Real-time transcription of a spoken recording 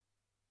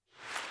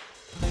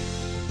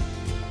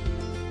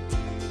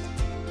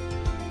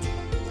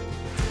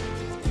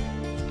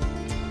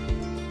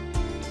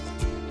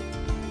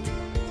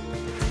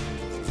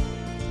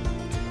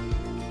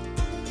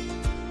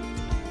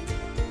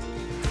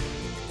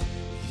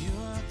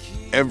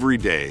Every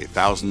day,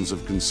 thousands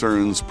of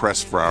concerns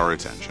press for our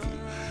attention.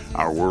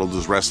 Our world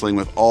is wrestling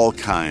with all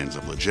kinds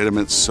of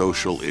legitimate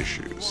social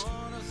issues.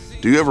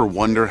 Do you ever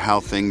wonder how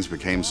things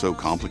became so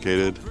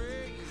complicated?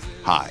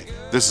 Hi,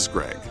 this is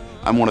Greg.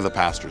 I'm one of the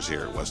pastors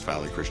here at West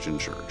Valley Christian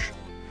Church.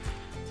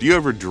 Do you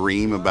ever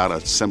dream about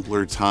a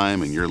simpler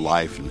time in your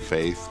life and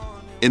faith?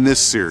 In this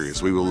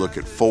series, we will look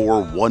at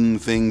 4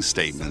 one-thing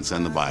statements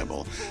in the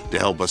Bible to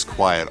help us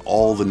quiet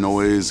all the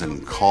noise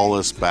and call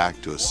us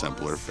back to a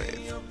simpler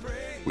faith.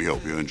 We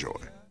hope you enjoy.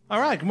 All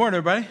right, good morning,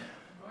 everybody.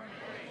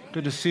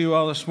 Good to see you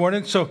all this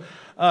morning. So,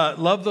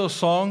 love those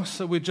songs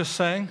that we just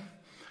sang.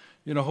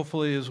 You know,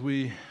 hopefully as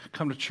we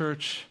come to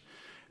church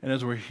and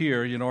as we're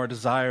here, you know, our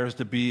desire is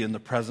to be in the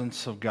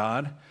presence of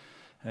God.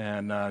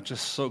 And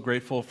just so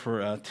grateful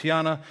for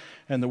Tiana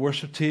and the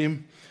worship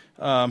team.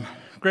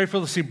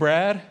 Grateful to see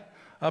Brad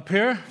up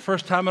here,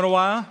 first time in a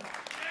while.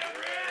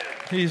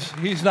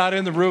 He's not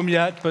in the room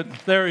yet, but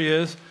there he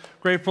is.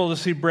 Grateful to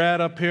see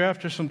Brad up here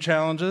after some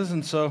challenges,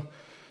 and so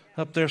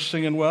up there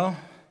singing well.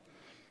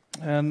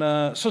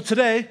 And so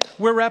today,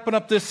 we're wrapping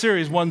up this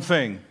series, One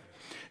Thing.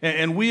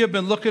 And we have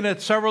been looking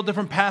at several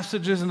different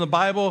passages in the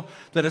Bible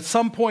that at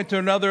some point or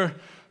another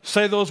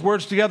say those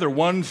words together,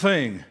 one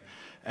thing.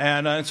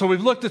 And so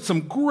we've looked at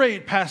some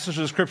great passages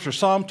of Scripture.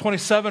 Psalm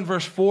 27,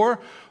 verse 4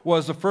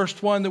 was the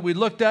first one that we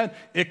looked at.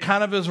 It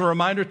kind of is a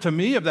reminder to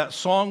me of that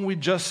song we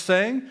just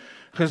sang,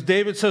 because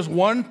David says,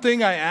 "One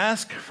thing I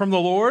ask from the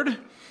Lord,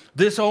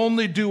 this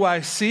only do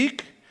I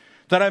seek,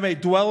 that I may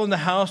dwell in the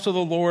house of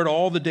the Lord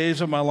all the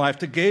days of my life,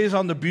 to gaze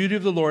on the beauty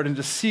of the Lord and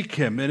to seek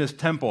him in his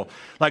temple."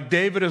 Like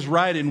David is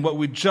writing what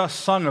we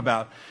just sung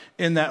about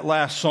in that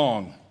last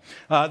song.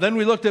 Then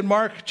we looked at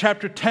Mark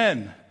chapter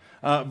 10,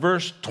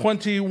 verse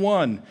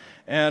 21.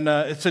 And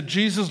it said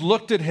Jesus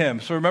looked at him.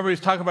 So remember, he's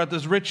talking about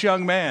this rich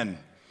young man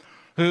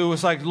who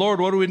was like, "Lord,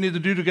 what do we need to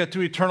do to get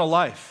to eternal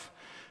life?"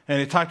 And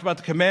he talked about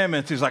the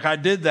commandments. He's like, "I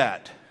did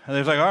that." And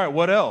he's like, "All right,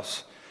 what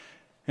else?"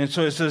 And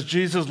so it says,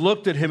 Jesus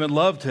looked at him and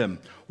loved him.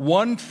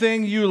 "One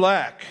thing you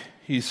lack,"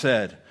 he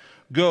said.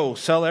 "Go,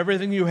 sell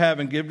everything you have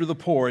and give to the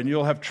poor, and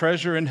you'll have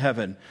treasure in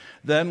heaven.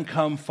 Then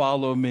come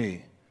follow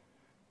me."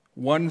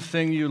 One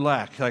thing you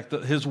lack. Like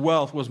his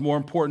wealth was more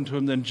important to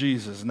him than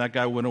Jesus, and that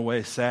guy went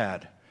away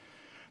sad.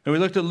 And we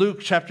looked at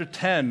Luke chapter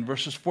 10,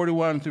 verses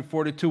 41 through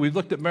 42. We've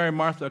looked at Mary and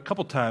Martha a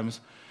couple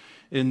times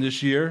in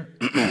this year.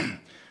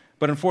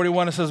 But in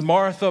 41 it says,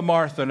 "Martha,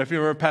 Martha." And if you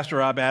remember, Pastor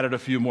Rob added a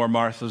few more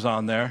Marthas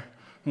on there.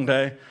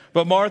 Okay?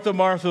 "But Martha,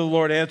 Martha," the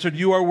Lord answered,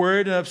 "you are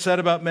worried and upset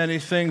about many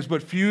things,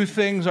 but few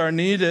things are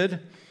needed,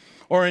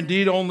 or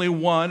indeed only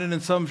one." And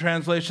in some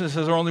translations it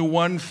says only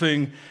one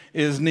thing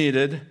is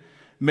needed.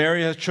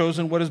 "Mary has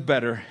chosen what is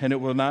better, and it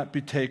will not be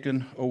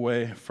taken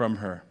away from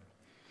her."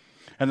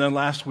 And then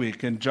last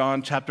week in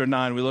John chapter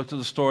 9, we looked at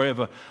the story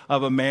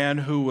of a man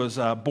who was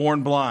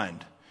born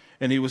blind,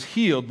 and he was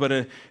healed.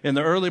 But in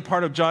the early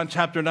part of John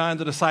chapter 9,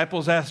 the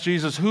disciples asked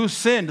Jesus, "Who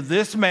sinned,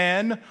 this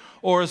man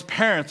or his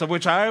parents?" Of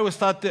which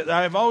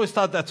I've always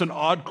thought that's an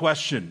odd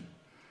question,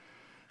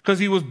 because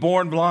he was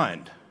born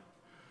blind.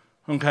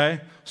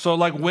 Okay? So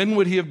like, when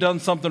would he have done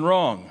something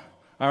wrong?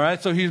 All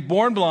right, so he's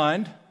born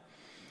blind,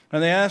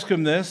 and they ask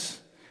him this,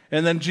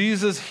 and then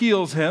Jesus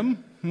heals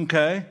him.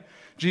 Okay?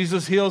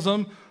 Jesus heals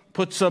him,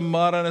 puts some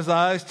mud on his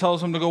eyes,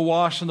 tells him to go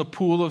wash in the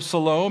pool of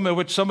Siloam, in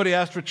which somebody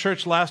asked for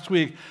church last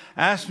week,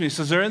 asked me,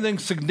 says, "Is there anything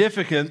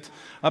significant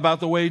about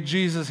the way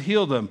Jesus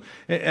healed him?"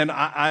 And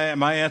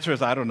my answer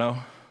is, I don't know.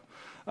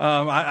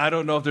 I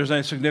don't know if there's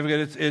any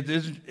significance. It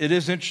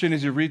is interesting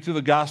as you read through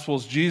the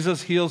Gospels,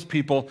 Jesus heals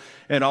people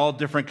in all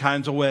different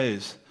kinds of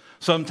ways.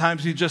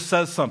 Sometimes he just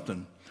says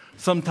something.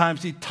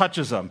 Sometimes he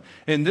touches them.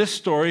 In this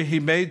story, he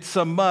made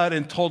some mud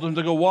and told him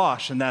to go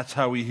wash, and that's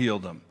how he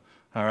healed them.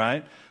 All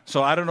right?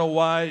 So I don't know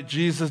why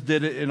Jesus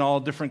did it in all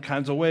different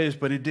kinds of ways,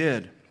 but he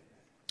did.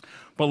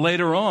 But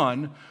later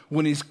on,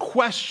 when he's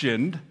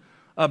questioned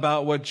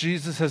about what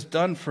Jesus has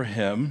done for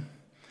him,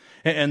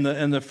 and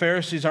the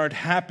Pharisees aren't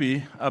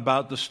happy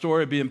about the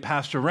story being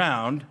passed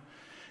around,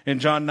 in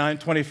John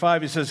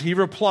 9:25, he says, he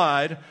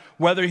replied,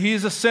 whether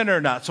he's a sinner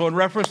or not. So in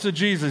reference to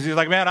Jesus, he's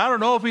like, "Man, I don't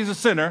know if he's a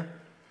sinner.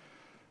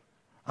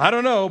 I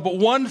don't know, but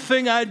one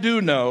thing I do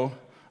know,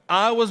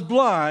 I was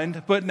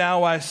blind, but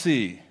now I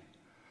see."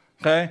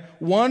 Okay?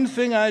 One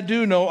thing I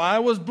do know, I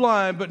was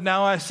blind, but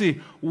now I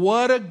see.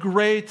 What a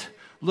great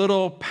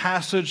little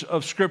passage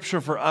of Scripture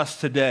for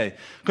us today.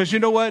 Because you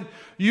know what?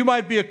 You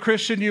might be a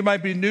Christian. You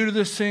might be new to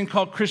this thing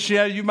called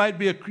Christianity. You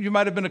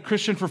might have been a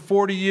Christian for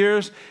 40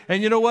 years.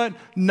 And you know what?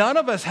 None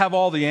of us have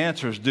all the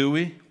answers, do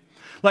we?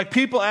 Like,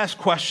 people ask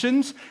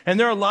questions, and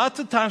there are lots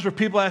of times where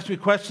people ask me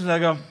questions, and I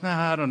go,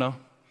 I don't know.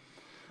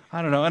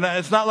 And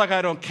it's not like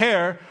I don't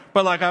care,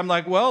 but like I'm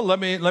like, well, let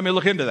me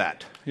look into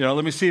that. You know,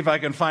 let me see if I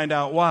can find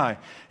out why.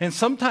 And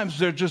sometimes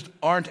there just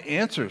aren't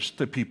answers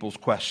to people's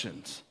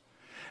questions.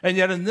 And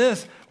yet in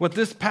this, what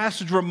this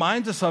passage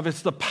reminds us of,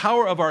 it's the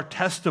power of our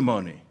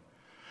testimony.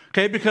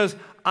 Okay, because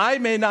I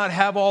may not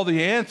have all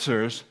the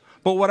answers,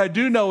 but what I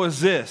do know is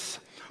this.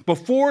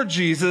 Before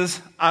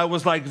Jesus, I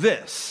was like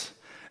this.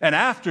 And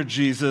after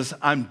Jesus,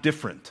 I'm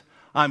different.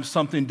 I'm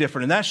something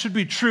different. And that should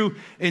be true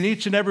in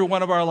each and every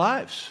one of our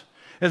lives,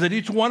 is that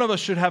each one of us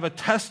should have a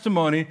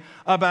testimony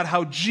about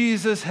how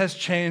Jesus has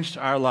changed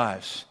our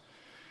lives.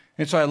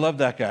 And so I love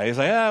that guy. He's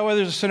like, whether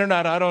there's a sin or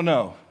not, I don't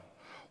know.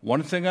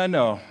 One thing I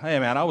know, hey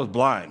man, I was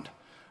blind,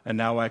 and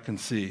now I can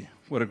see.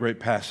 What a great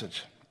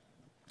passage.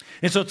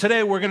 And so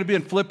today we're going to be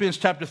in Philippians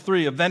chapter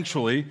 3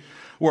 eventually,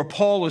 where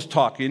Paul is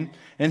talking,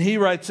 and he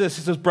writes this.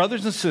 He says,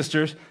 brothers and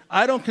sisters,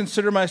 I don't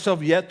consider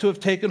myself yet to have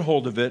taken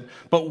hold of it,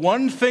 but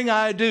one thing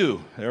I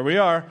do, there we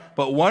are,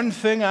 but one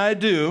thing I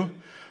do,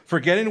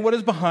 forgetting what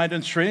is behind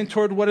and straining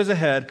toward what is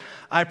ahead,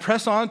 I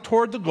press on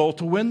toward the goal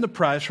to win the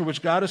prize for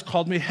which God has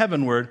called me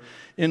heavenward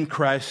in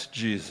Christ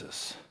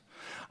Jesus.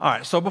 All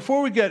right, so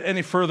before we get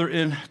any further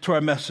into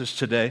our message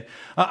today,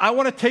 I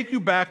want to take you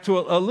back to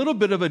a little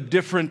bit of a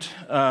different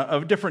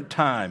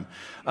time.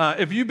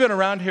 If you've been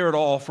around here at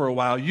all for a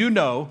while, you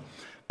know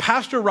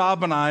Pastor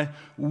Rob and I,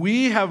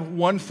 we have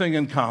one thing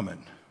in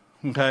common,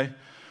 okay?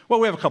 Well,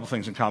 we have a couple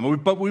things in common,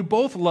 but we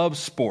both love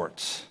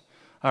sports,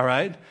 all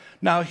right?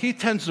 Now, he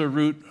tends to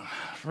root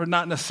for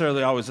not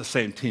necessarily always the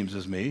same teams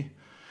as me.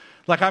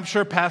 Like I'm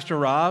sure Pastor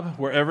Rob,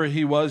 wherever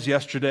he was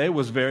yesterday,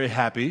 was very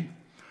happy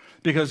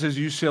because his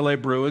UCLA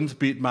Bruins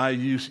beat my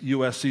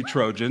USC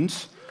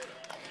Trojans.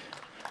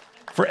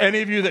 For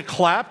any of you that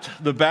clapped,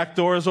 the back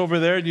door is over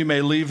there, and you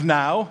may leave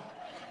now,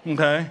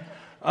 okay?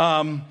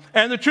 And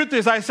the truth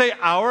is, I say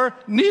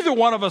neither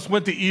one of us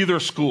went to either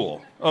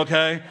school,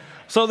 okay?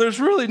 So there's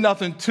really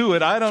nothing to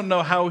it. I don't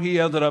know how he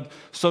ended up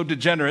so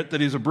degenerate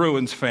that he's a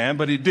Bruins fan,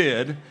 but he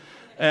did.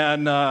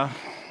 And,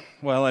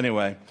 well,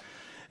 anyway.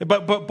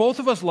 But both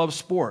of us love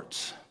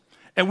sports.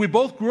 And we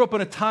both grew up in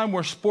a time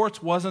where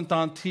sports wasn't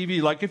on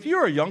TV. Like if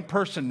you're a young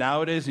person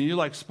nowadays and you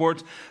like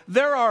sports,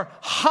 there are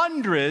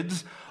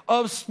hundreds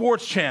of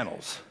sports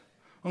channels,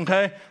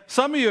 okay?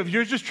 Some of you, if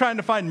you're just trying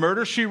to find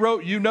Murder, She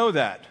Wrote, you know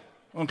that,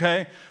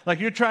 okay? Like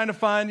you're trying to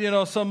find,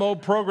 some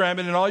old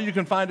programming and all you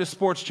can find is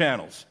sports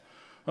channels,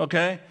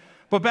 okay?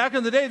 But back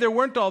in the day, there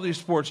weren't all these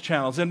sports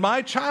channels. In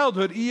my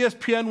childhood,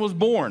 ESPN was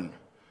born,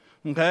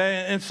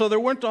 okay? And so there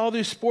weren't all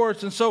these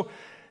sports. And so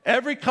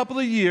every couple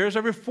of years,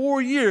 every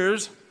 4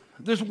 years,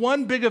 this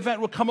one big event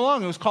would come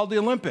along. It was called the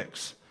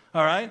Olympics,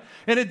 all right?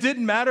 And it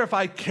didn't matter if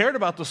I cared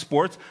about the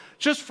sports.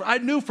 I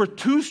knew for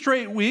 2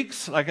 straight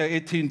weeks, like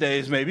 18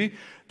 days maybe,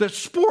 that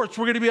sports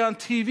were going to be on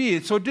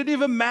TV. So it didn't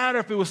even matter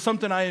if it was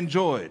something I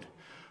enjoyed,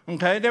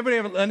 okay? Did anybody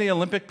have any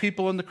Olympic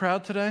people in the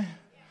crowd today?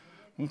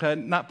 Okay,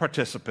 not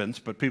participants,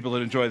 but people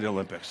that enjoy the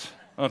Olympics,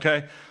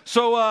 okay?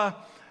 So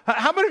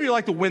how many of you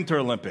like the Winter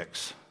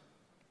Olympics?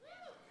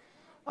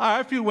 All right,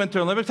 a few Winter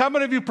Olympics. How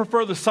many of you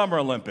prefer the Summer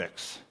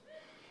Olympics?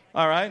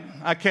 All right,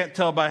 I can't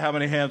tell by how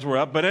many hands were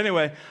up, but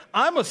anyway,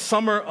 I'm a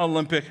Summer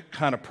Olympic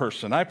kind of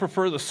person. I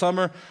prefer the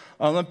Summer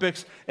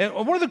Olympics, and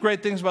one of the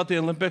great things about the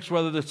Olympics,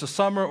 whether it's the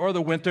summer or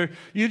the winter,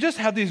 you just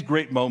have these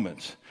great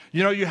moments.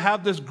 You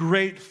have this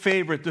great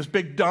favorite, this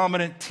big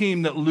dominant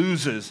team that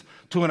loses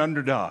to an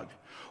underdog.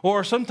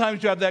 Or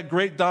sometimes you have that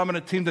great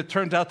dominant team that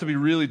turns out to be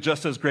really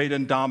just as great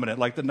and dominant,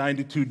 like the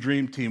 92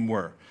 Dream Team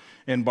were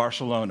in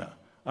Barcelona,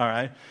 all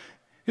right?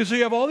 And so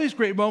you have all these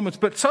great moments,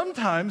 but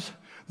sometimes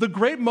the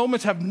great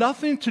moments have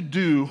nothing to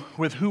do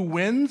with who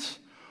wins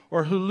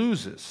or who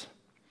loses,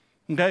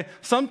 okay?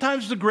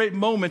 Sometimes the great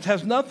moment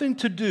has nothing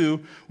to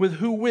do with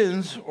who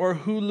wins or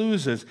who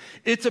loses.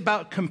 It's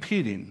about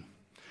competing,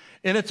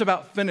 and it's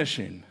about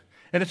finishing.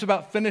 And it's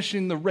about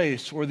finishing the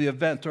race or the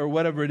event or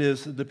whatever it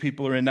is that the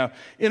people are in. Now,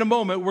 in a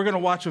moment, we're going to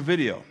watch a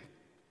video.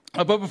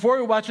 But before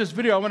we watch this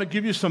video, I want to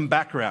give you some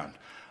background,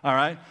 all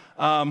right?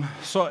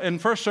 So in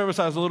first service,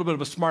 I was a little bit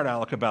of a smart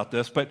aleck about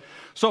this.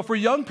 So for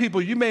young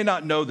people, you may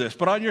not know this,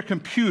 but on your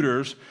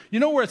computers, you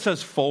know where it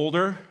says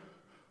folder,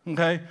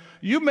 okay?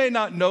 You may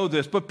not know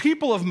this, but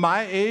people of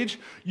my age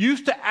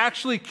used to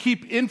actually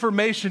keep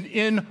information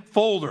in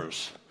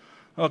folders.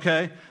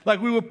 Okay?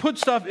 Like we would put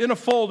stuff in a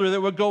folder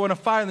that would go in a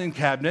filing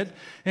cabinet.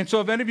 And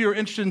so if any of you are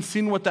interested in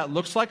seeing what that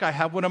looks like, I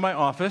have one in my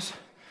office.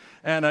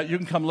 And you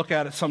can come look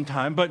at it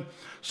sometime. But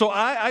so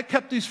I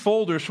kept these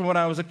folders from when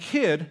I was a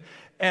kid.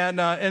 And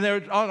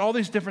they're on all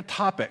these different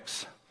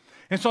topics.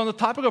 And so on the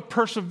topic of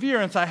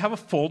perseverance, I have a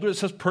folder that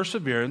says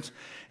perseverance.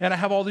 And I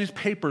have all these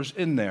papers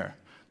in there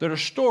that are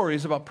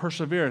stories about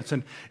perseverance.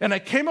 And I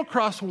came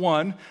across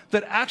one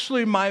that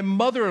actually my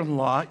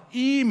mother-in-law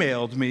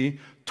emailed me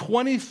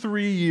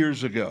 23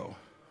 years ago,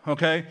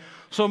 okay?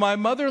 So my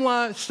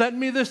mother-in-law sent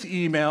me this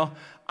email.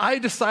 I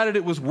decided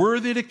it was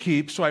worthy to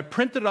keep, so I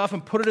printed it off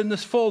and put it in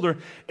this folder.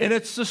 And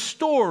it's the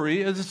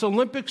story, it's this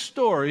Olympic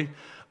story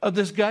of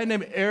this guy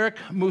named Eric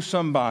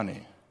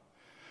Musambani.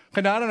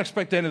 Okay, now I don't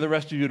expect any of the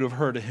rest of you to have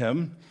heard of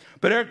him,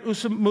 but Eric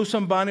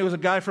Musambani was a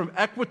guy from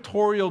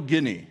Equatorial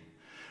Guinea.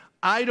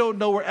 I don't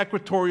know where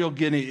Equatorial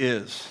Guinea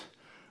is.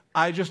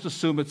 I just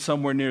assume it's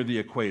somewhere near the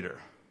equator,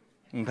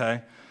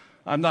 okay?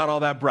 I'm not all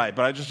that bright,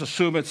 but I just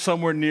assume it's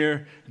somewhere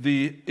near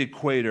the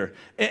equator.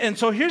 And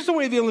so here's the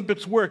way the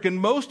Olympics work. In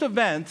most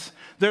events,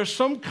 there's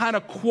some kind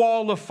of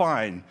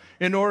qualifying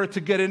in order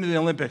to get into the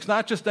Olympics.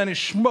 Not just any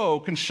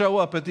schmo can show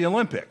up at the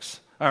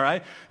Olympics, all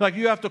right? Like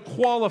you have to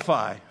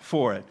qualify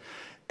for it.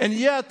 And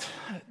yet,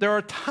 there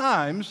are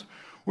times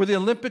where the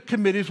Olympic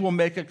committees will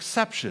make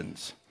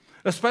exceptions,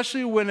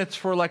 especially when it's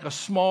for like a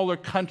smaller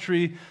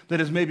country that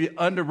is maybe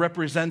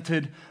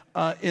underrepresented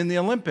in the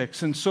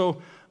Olympics. And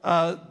so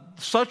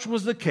such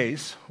was the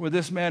case with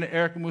this man,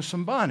 Eric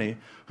Musambani,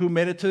 who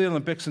made it to the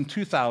Olympics in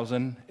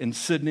 2000 in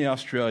Sydney,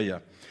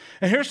 Australia.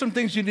 And here's some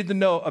things you need to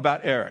know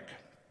about Eric.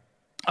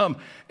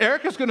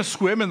 Eric is going to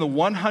swim in the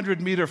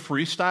 100-meter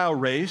freestyle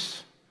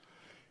race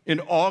in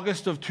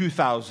August of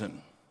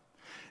 2000.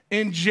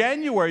 In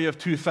January of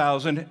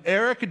 2000,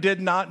 Eric did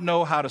not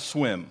know how to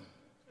swim.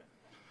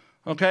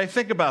 Okay,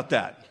 think about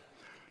that.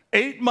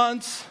 8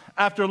 months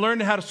after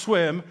learning how to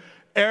swim,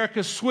 Eric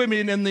is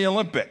swimming in the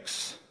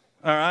Olympics.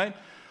 All right?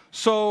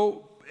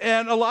 So,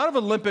 and a lot of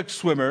Olympic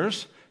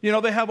swimmers, you know,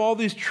 they have all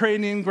these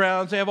training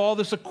grounds, they have all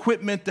this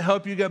equipment to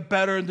help you get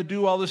better and to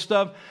do all this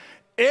stuff.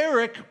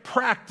 Eric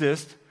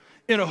practiced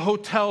in a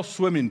hotel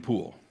swimming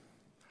pool.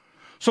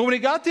 So when he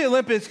got to the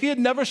Olympics, he had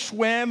never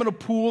swam in a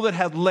pool that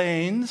had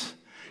lanes.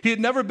 He had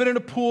never been in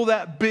a pool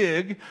that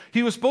big.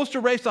 He was supposed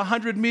to race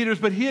 100 meters,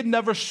 but he had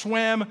never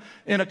swam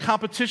in a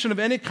competition of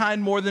any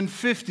kind more than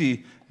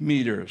 50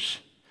 meters.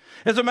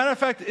 As a matter of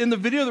fact, in the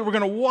video that we're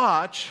going to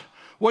watch,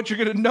 what you're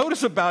going to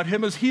notice about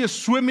him is he is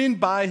swimming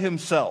by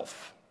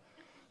himself.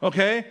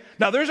 Okay?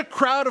 Now, there's a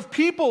crowd of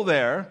people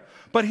there,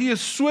 but he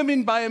is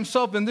swimming by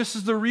himself, and this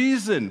is the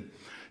reason.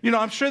 You know,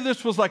 I'm sure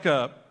this was like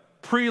a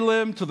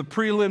prelim to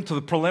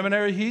the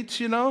preliminary heats,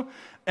 you know?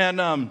 And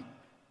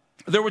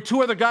there were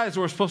 2 other guys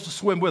who were supposed to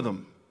swim with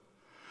him.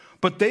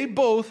 But they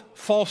both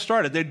false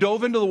started. They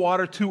dove into the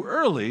water too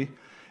early,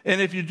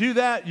 and if you do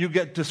that, you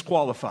get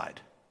disqualified.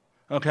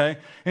 Okay?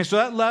 And so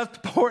that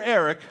left poor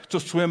Eric to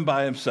swim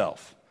by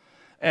himself.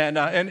 And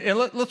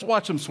let's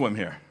watch him swim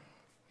here.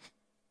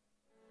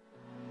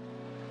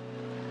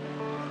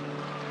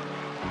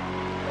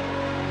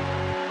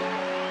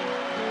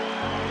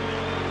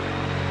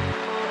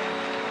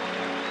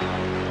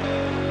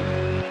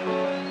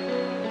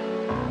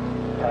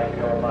 Take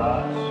your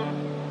marks.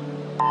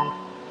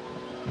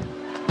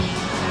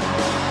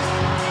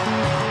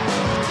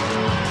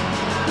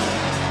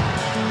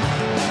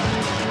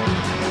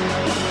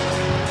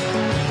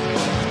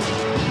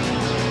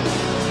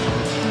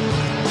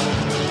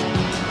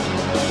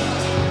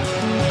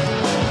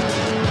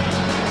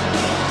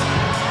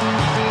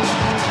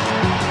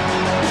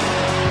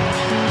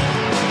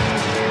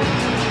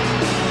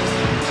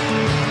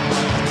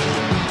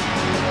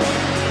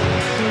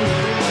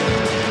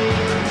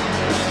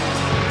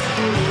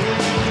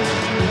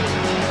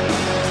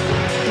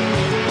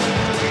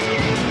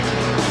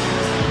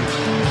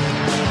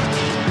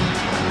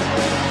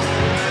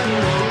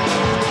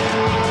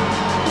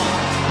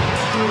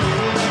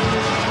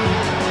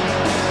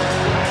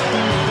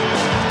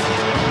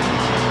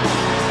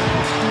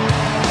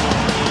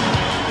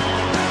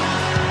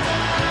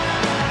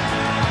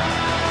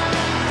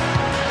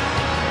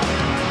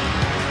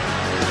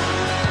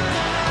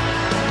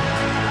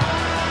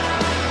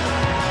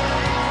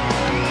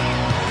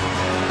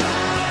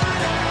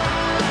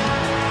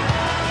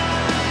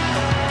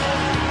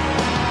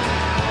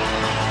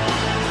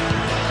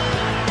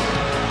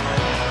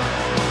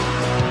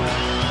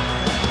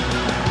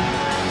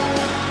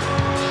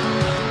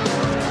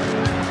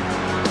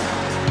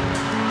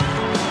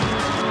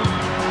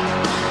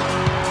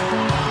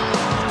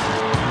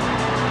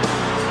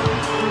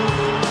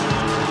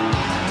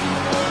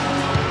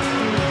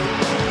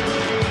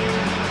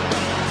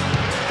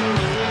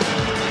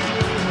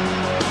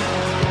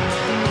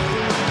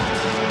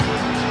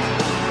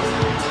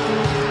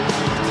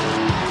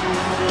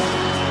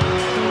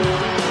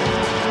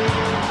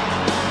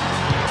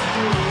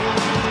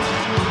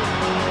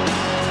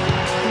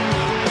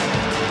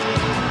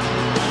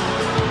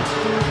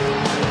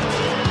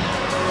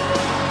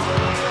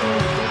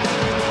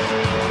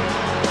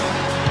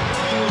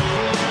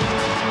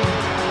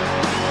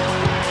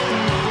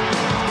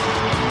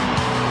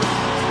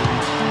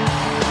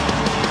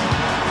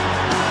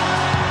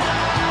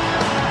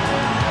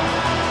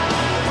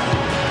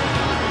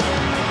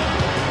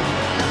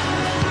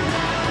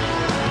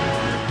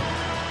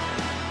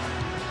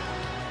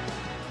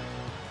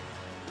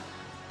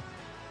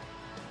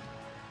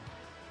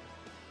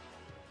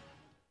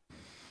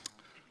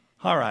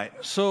 All right.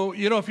 So,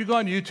 you know, if you go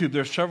on YouTube,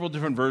 there's several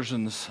different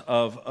versions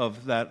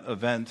of that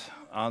event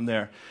on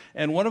there.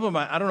 And one of them,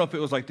 I don't know if it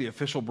was like the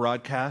official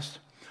broadcast,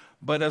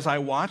 but as I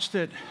watched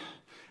it,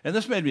 and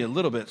this made me a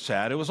little bit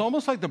sad, it was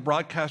almost like the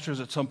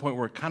broadcasters at some point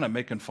were kind of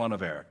making fun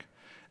of Eric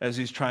as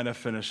he's trying to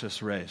finish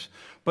this race.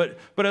 But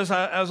as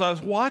I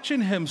was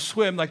watching him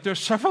swim, like there's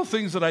several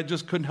things that I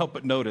just couldn't help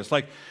but notice.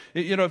 Like,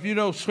 you know, if you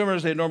know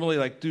swimmers, they normally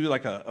like do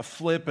like a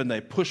flip and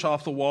they push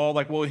off the wall.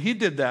 Like, well, he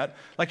did that.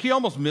 Like he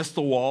almost missed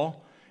the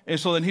wall. And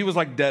so then he was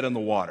like dead in the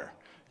water,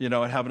 you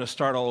know, and having to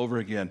start all over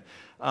again.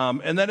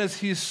 And then as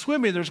he's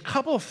swimming, there's a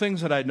couple of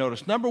things that I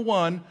noticed. Number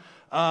one,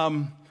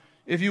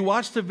 if you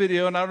watch the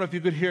video, and I don't know if you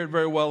could hear it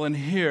very well in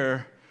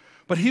here,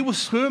 but he was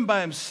swimming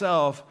by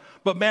himself.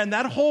 But man,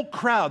 that whole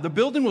crowd, the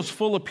building was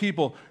full of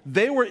people.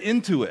 They were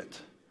into it.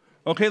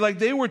 Okay, like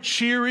they were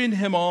cheering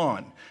him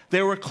on.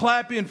 They were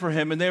clapping for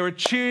him and they were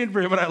cheering for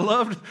him. And I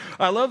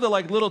love the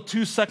like little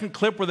 2-second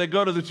clip where they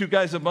go to the two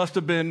guys that must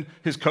have been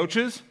his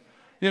coaches,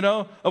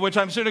 of which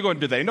I'm sitting there going,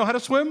 do they know how to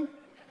swim?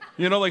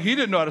 Like he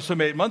didn't know how to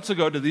swim 8 months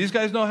ago. Do these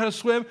guys know how to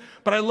swim?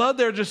 But I love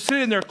they're just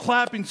sitting there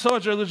clapping so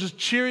much. They're just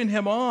cheering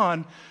him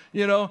on,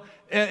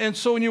 And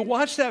so when you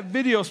watch that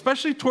video,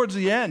 especially towards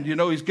the end,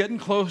 he's getting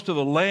close to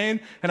the lane,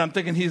 and I'm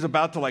thinking he's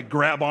about to like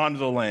grab onto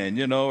the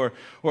lane, or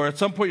at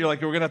some point you're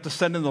like, we're going to have to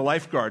send in the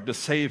lifeguard to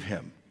save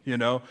him,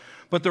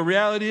 But the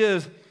reality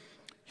is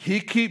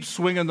he keeps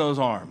swinging those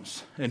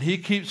arms, and he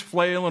keeps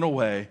flailing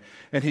away,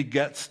 and he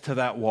gets to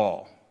that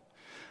wall.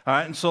 All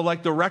right, and so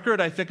like the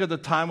record, I think at the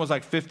time was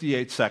like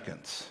 58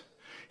 seconds.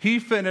 He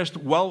finished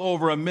well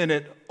over a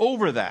minute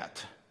over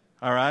that,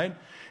 all right?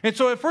 And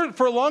so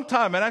for a long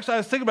time, and actually I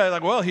was thinking about it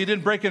like, well, he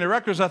didn't break any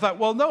records. I thought,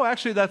 well, no,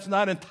 actually that's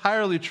not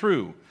entirely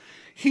true.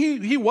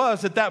 He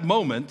was at that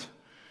moment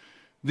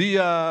the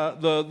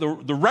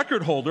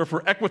record holder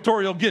for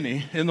Equatorial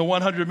Guinea in the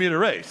 100-meter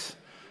race.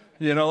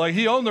 Like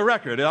he owned the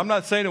record. I'm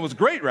not saying it was a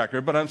great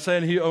record, but I'm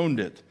saying he owned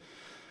it.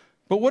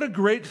 But what a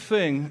great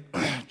thing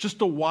just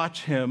to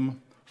watch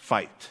him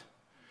fight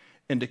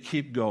and to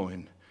keep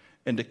going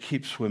and to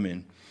keep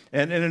swimming.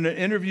 And in an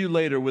interview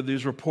later with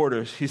these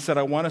reporters, he said,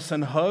 I want to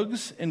send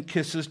hugs and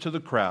kisses to the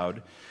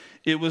crowd.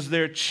 It was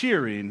their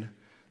cheering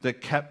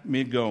that kept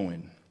me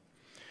going.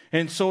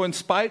 And so in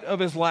spite of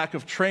his lack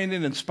of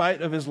training, in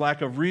spite of his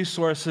lack of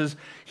resources,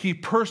 he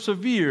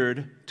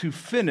persevered to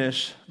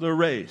finish the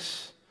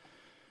race.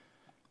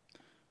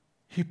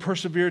 He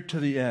persevered to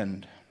the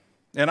end.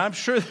 And I'm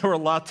sure there were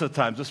lots of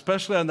times,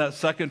 especially on that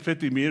second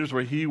 50 meters,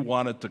 where he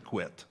wanted to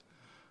quit.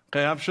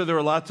 Okay, I'm sure there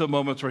were lots of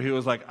moments where he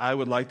was like, I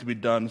would like to be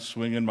done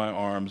swinging my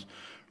arms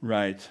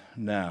right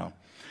now.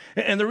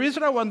 And the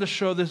reason I wanted to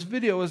show this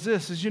video is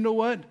this, is you know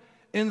what?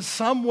 In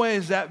some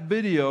ways, that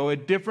video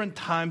at different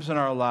times in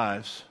our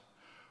lives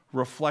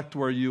reflect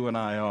where you and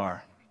I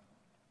are.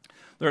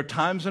 There are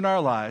times in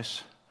our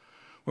lives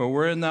where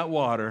we're in that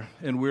water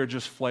and we're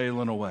just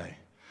flailing away.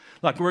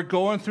 Like we're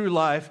going through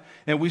life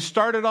and we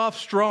started off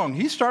strong.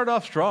 He started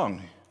off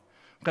strong,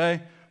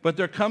 okay? But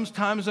there comes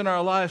times in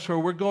our lives where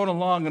we're going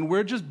along and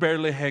we're just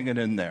barely hanging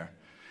in there.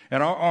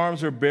 And our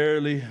arms are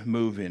barely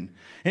moving.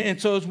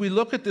 And so as we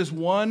look at this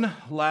one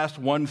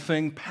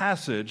thing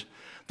passage,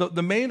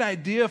 the main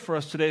idea for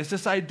us today is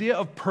this idea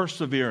of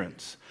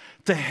perseverance.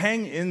 To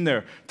hang in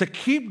there, to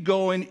keep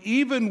going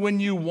even when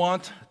you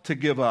want to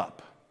give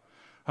up.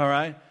 All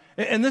right?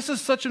 And this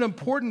is such an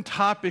important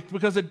topic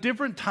because at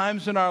different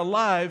times in our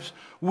lives,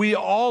 we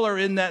all are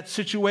in that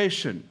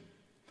situation.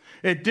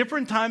 At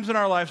different times in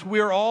our lives, we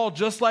are all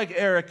just like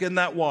Eric in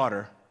that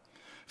water,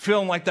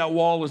 feeling like that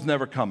wall is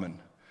never coming,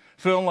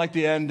 feeling like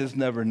the end is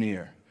never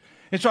near.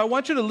 And so I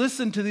want you to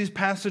listen to these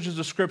passages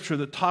of Scripture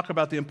that talk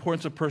about the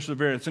importance of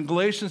perseverance. In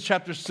Galatians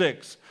chapter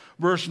 6,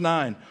 verse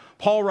 9,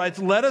 Paul writes,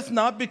 let us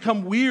not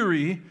become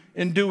weary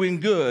in doing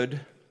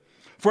good,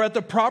 for at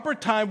the proper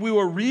time we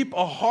will reap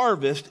a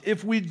harvest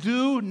if we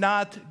do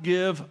not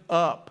give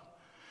up.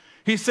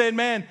 He's saying,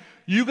 man,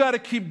 you got to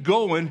keep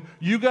going.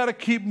 You got to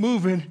keep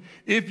moving.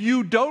 If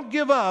you don't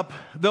give up,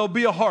 there'll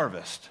be a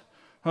harvest,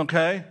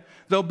 okay?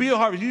 There'll be a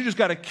harvest. You just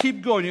got to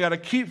keep going. You got to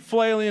keep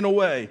flailing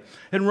away.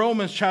 In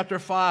Romans chapter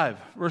 5,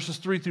 verses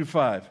 3 through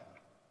 5,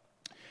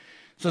 it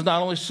says,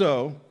 not only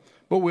so,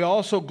 but we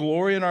also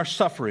glory in our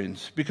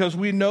sufferings, because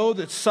we know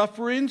that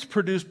sufferings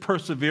produce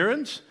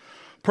perseverance,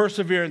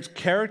 perseverance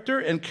character,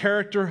 and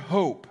character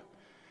hope.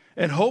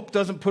 And hope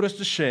doesn't put us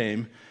to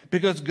shame,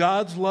 because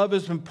God's love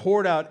has been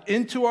poured out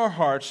into our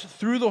hearts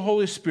through the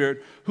Holy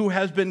Spirit who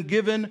has been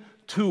given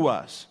to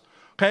us.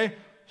 Okay?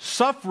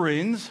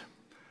 Sufferings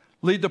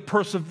lead to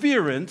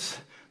perseverance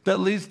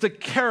that leads to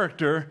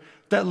character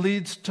that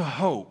leads to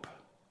hope.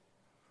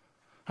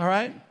 All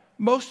right?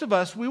 Most of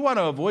us, we want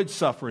to avoid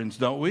sufferings,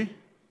 don't we?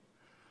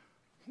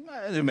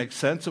 It makes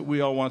sense that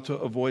we all want to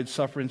avoid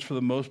sufferings for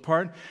the most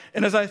part.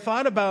 And as I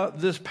thought about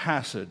this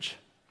passage,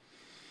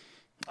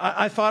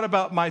 I thought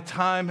about my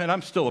time, and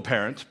I'm still a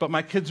parent, but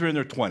my kids are in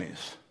their 20s.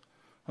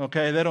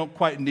 Okay? They don't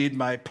quite need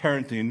my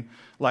parenting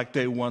like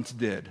they once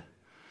did.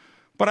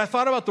 But I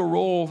thought about the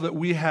role that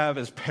we have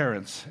as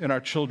parents in our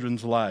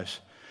children's lives.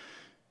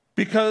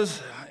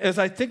 Because as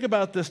I think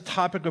about this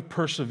topic of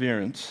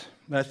perseverance,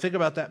 and I think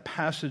about that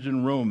passage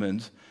in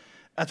Romans,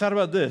 I thought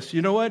about this.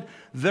 You know what?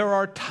 There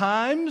are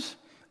times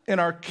in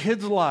our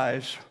kids'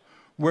 lives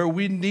where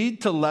we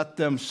need to let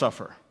them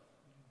suffer.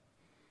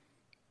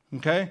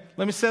 Okay?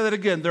 Let me say that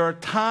again. There are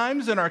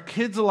times in our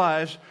kids'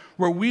 lives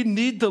where we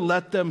need to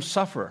let them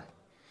suffer.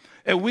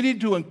 And we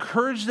need to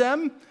encourage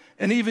them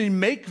and even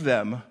make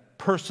them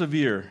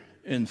persevere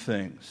in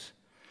things.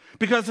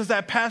 Because as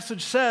that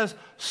passage says,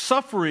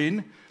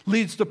 suffering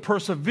leads to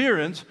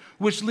perseverance,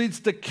 which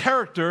leads to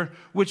character,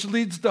 which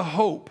leads to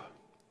hope.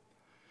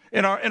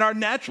 And our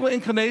natural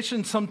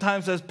inclination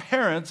sometimes as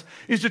parents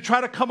is to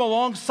try to come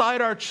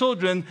alongside our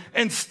children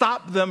and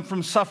stop them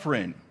from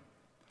suffering.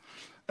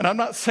 And I'm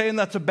not saying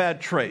that's a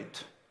bad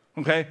trait,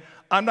 okay?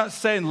 I'm not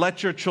saying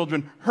let your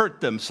children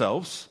hurt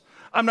themselves.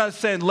 I'm not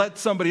saying let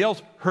somebody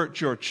else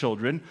hurt your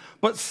children,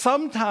 but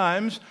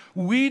sometimes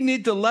we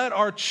need to let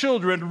our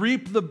children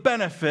reap the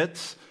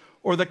benefits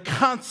or the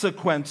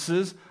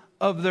consequences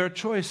of their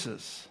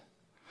choices.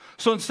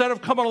 So instead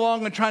of coming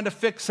along and trying to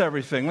fix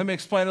everything, let me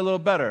explain a little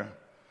better.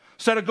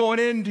 Instead of going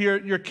into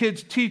your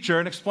kid's teacher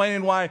and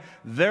explaining why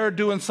they're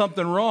doing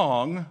something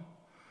wrong,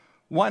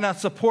 why not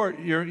support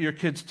your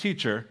kid's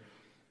teacher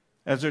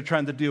as they're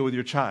trying to deal with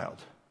your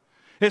child?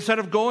 Instead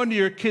of going to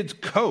your kid's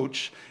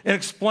coach and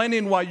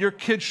explaining why your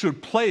kid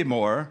should play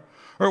more,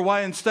 or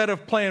why instead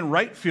of playing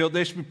right field,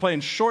 they should be playing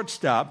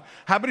shortstop,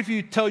 how about if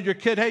you tell your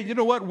kid, hey, you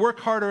know what, work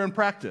harder in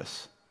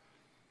practice.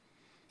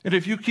 And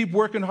if you keep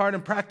working hard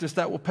in practice,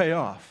 that will pay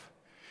off.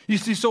 You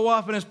see, so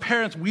often as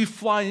parents, we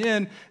fly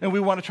in and we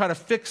want to try to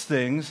fix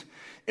things,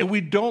 and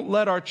we don't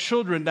let our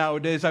children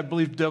nowadays, I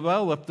believe,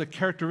 develop the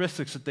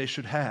characteristics that they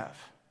should have.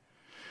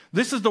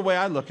 This is the way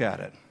I look at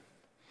it.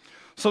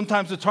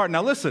 Sometimes it's hard.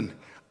 Now listen,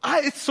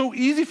 it's so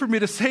easy for me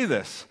to say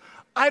this.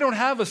 I don't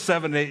have a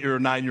 7, 8, or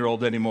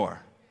 9-year-old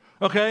anymore,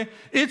 okay?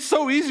 It's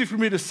so easy for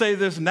me to say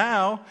this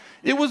now.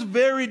 It was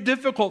very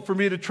difficult for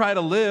me to try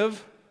to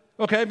live,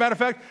 okay? Matter of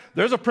fact,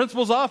 there's a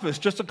principal's office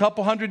just a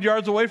couple hundred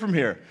yards away from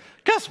here.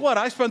 Guess what?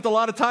 I spent a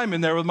lot of time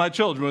in there with my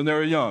children when they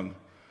were young,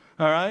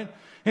 all right?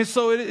 And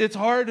so it's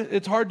hard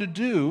to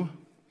do,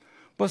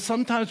 but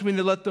sometimes we need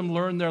to let them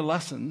learn their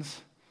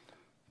lessons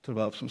to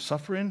develop some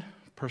suffering,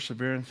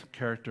 perseverance,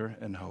 character,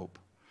 and hope.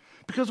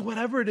 Because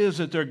whatever it is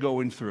that they're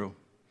going through,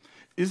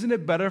 isn't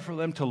it better for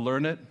them to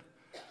learn it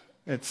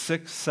at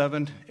 6,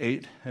 7,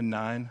 8, and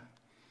 9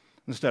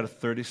 instead of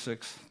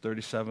 36,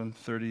 37,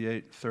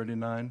 38,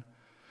 39?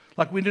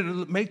 Like we need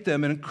to make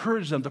them and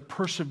encourage them to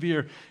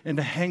persevere and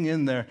to hang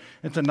in there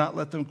and to not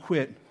let them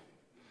quit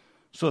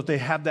so that they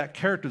have that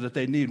character that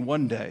they need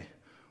one day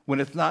when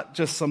it's not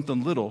just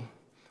something little,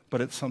 but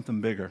it's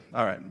something bigger.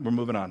 All right, we're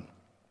moving on.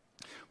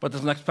 But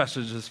this next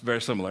passage is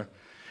very similar.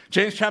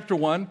 James chapter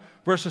 1,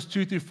 verses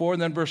 2 through 4,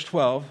 and then verse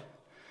 12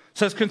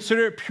 says,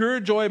 "Consider it pure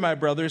joy, my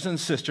brothers and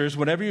sisters,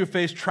 whenever you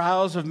face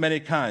trials of many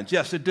kinds."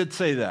 Yes, it did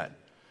say that.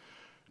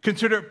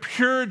 Consider it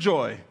pure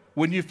joy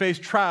when you face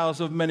trials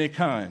of many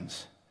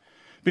kinds,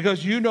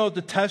 because you know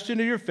the testing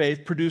of your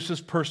faith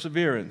produces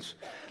perseverance.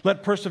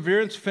 Let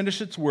perseverance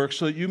finish its work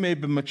so that you may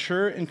be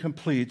mature and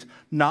complete,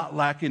 not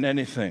lacking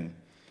anything.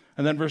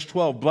 And then verse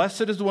 12,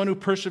 "Blessed is the one who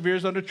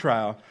perseveres under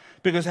trial,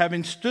 because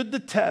having stood the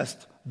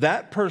test,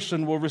 that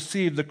person will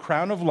receive the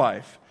crown of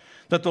life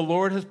that the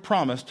Lord has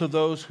promised to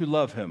those who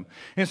love him."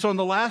 And so in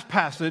the last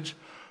passage,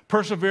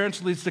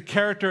 perseverance leads to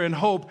character and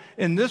hope.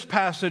 In this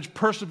passage,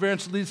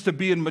 perseverance leads to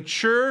being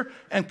mature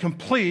and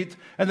complete.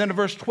 And then in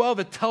verse 12,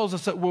 it tells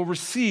us that we'll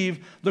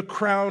receive the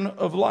crown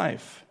of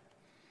life.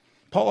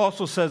 Paul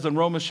also says in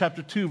Romans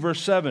chapter 2,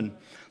 verse 7,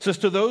 says,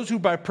 "To those who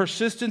by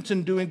persistence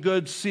in doing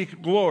good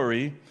seek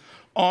glory,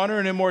 honor,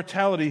 and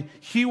immortality,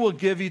 he will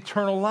give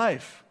eternal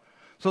life."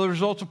 So the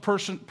result of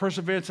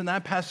perseverance in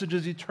that passage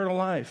is eternal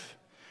life.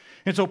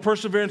 And so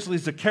perseverance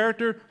leads to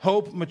character,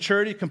 hope,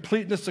 maturity,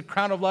 completeness, the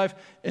crown of life,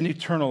 and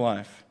eternal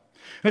life.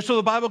 And so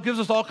the Bible gives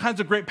us all kinds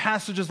of great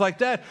passages like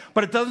that,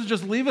 but it doesn't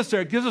just leave us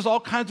there. It gives us all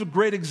kinds of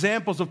great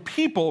examples of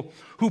people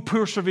who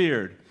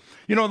persevered.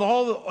 You know, in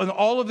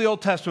all of the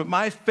Old Testament,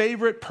 my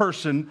favorite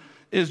person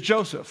is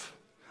Joseph.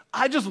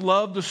 I just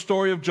love the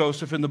story of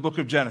Joseph in the book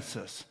of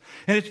Genesis.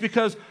 And it's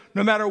because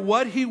no matter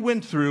what he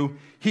went through,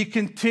 he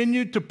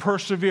continued to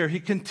persevere. He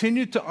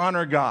continued to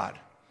honor God.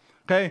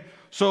 Okay?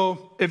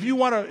 So if you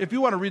want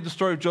to read the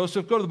story of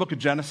Joseph, go to the book of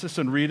Genesis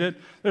and read it.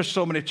 There's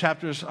so many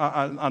chapters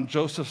on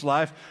Joseph's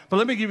life. But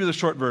let me give you the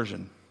short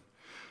version.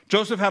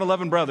 Joseph had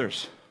 11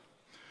 brothers.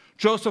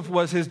 Joseph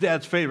was his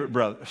dad's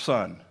favorite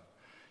son.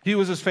 He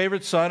was his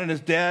favorite son, and his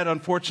dad,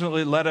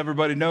 unfortunately, let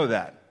everybody know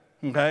that.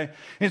 Okay?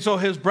 And so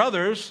his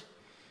brothers,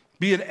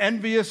 being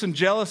envious and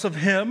jealous of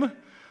him,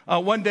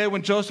 one day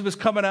when Joseph is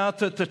coming out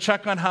to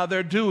check on how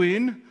they're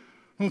doing,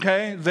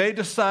 okay, they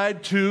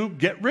decide to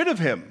get rid of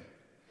him.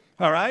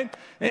 All right?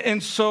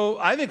 And so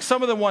I think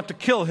some of them want to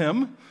kill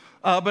him,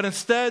 but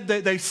instead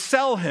they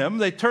sell him.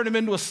 They turn him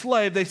into a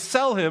slave. They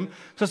sell him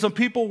to some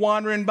people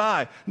wandering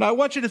by. Now, I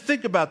want you to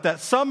think about that.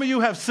 Some of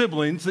you have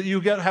siblings that you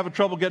have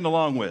trouble getting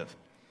along with.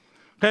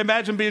 Okay,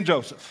 imagine being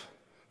Joseph.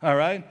 All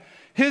right?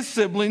 His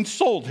siblings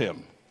sold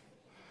him.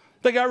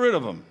 They got rid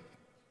of him.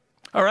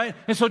 All right?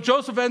 And so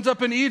Joseph ends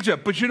up in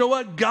Egypt. But you know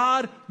what?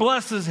 God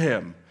blesses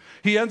him.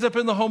 He ends up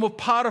in the home of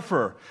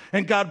Potiphar.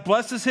 And God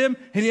blesses him,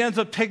 and he ends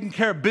up taking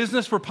care of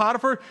business for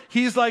Potiphar.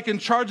 He's like in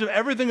charge of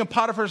everything in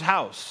Potiphar's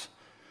house.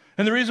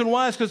 And the reason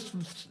why is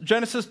because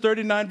Genesis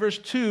 39, verse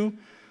 2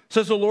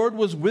 says the Lord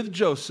was with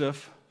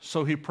Joseph,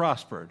 so he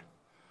prospered.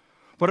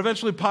 But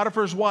eventually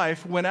Potiphar's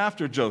wife went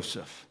after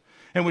Joseph.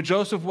 And when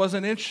Joseph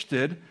wasn't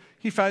interested,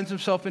 he finds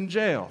himself in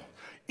jail.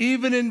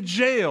 Even in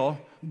jail,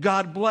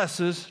 God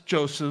blesses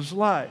Joseph's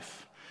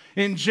life.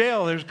 In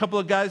jail, there's a couple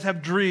of guys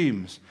have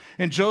dreams.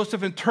 And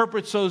Joseph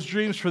interprets those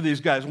dreams for these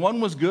guys. One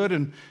was good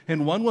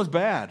and one was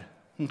bad,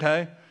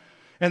 okay?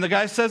 And the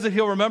guy says that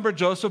he'll remember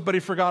Joseph, but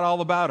he forgot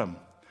all about him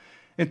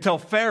until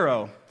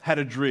Pharaoh had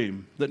a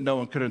dream that no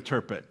one could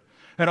interpret.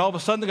 And all of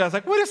a sudden, the guy's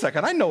like, wait a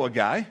second, I know a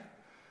guy.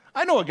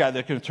 I know a guy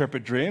that can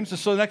interpret dreams. And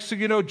so next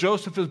thing you know,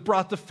 Joseph is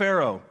brought to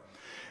Pharaoh.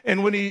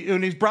 And when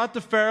he's brought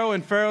to Pharaoh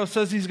and Pharaoh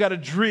says he's got a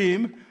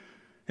dream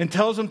and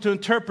tells him to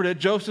interpret it,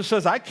 Joseph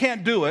says, I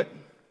can't do it,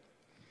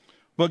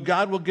 but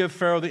God will give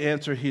Pharaoh the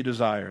answer he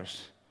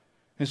desires.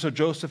 And so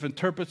Joseph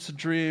interprets the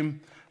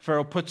dream.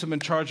 Pharaoh puts him in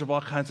charge of all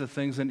kinds of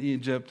things in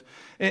Egypt.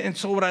 And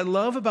so what I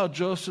love about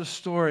Joseph's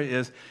story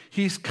is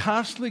he's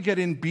constantly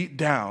getting beat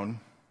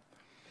down,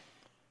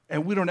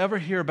 and we don't ever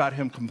hear about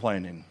him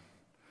complaining.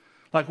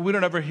 Like, we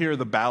don't ever hear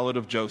the ballad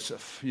of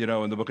Joseph,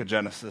 in the book of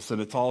Genesis,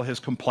 and it's all his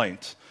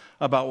complaints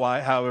about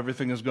how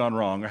everything has gone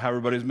wrong or how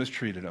everybody's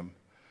mistreated him.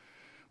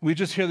 We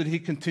just hear that he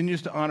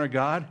continues to honor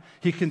God,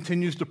 he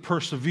continues to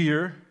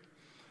persevere,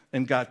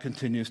 and God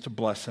continues to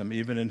bless him,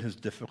 even in his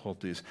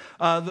difficulties.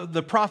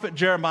 The prophet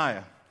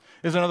Jeremiah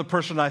is another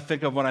person I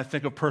think of when I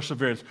think of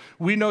perseverance.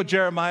 We know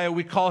Jeremiah,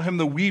 we call him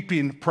the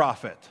weeping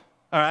prophet,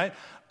 all right?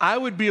 I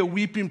would be a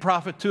weeping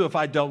prophet too if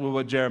I dealt with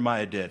what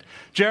Jeremiah did.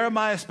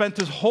 Jeremiah spent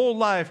his whole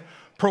life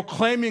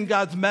proclaiming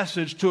God's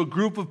message to a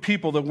group of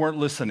people that weren't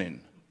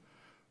listening.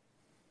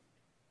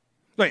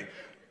 Wait.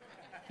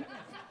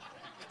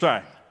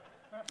 Sorry.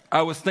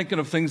 I was thinking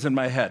of things in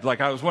my head. Like,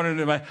 I was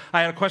wondering,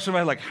 I had a question in my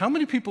head, like, how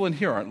many people in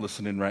here aren't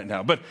listening right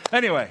now? But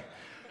anyway,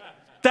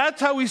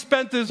 that's how he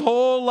spent his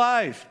whole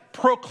life,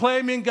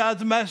 proclaiming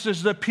God's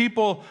message to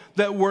people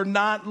that were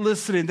not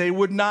listening. They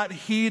would not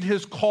heed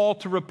his call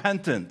to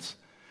repentance.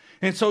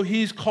 And so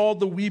he's called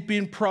the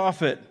weeping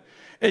prophet.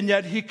 And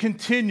yet he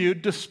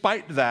continued,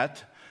 despite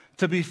that,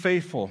 to be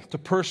faithful, to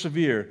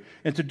persevere,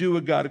 and to do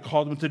what God had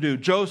called him to do.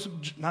 Job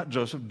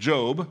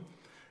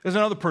is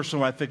another person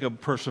when I think of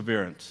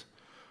perseverance.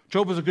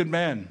 Job was a good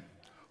man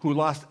who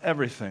lost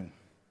everything.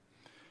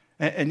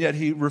 And yet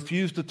he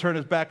refused to turn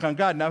his back on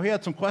God. Now, he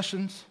had some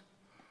questions,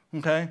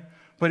 okay?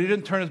 But he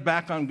didn't turn his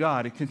back on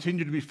God. He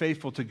continued to be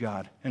faithful to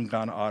God, and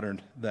God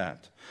honored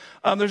that.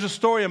 There's a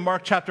story in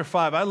Mark chapter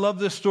 5. I love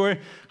this story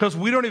because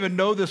we don't even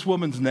know this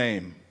woman's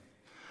name.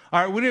 All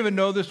right, we don't even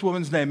know this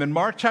woman's name. In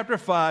Mark chapter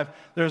 5,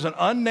 there's an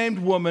unnamed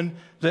woman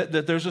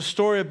that there's a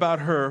story about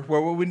her where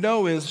what we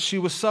know is she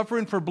was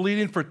suffering for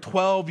bleeding for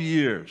 12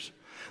 years.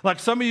 Like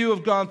some of you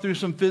have gone through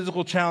some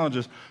physical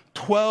challenges.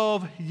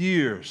 12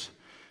 years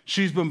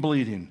she's been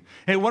bleeding.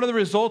 And one of the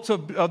results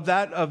of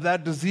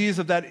that disease,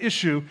 of that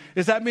issue,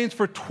 is that means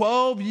for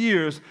 12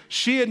 years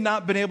she had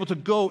not been able to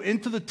go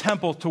into the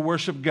temple to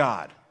worship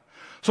God.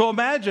 So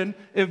imagine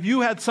if you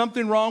had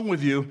something wrong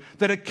with you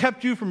that had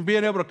kept you from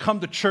being able to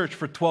come to church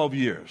for 12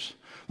 years.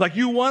 Like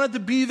you wanted to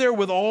be there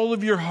with all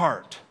of your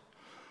heart,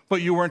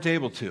 but you weren't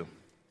able to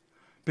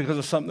because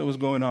of something that was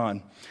going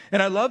on.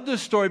 And I love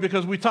this story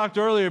because we talked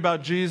earlier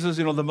about Jesus,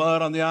 the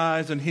mud on the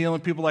eyes and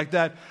healing people like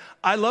that.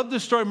 I love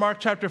this story, Mark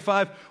chapter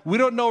 5. We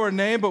don't know her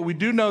name, but we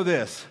do know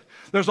this.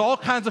 There's all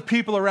kinds of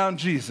people around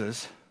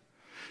Jesus.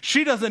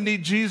 She doesn't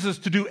need Jesus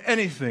to do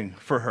anything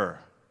for her.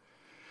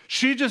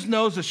 She just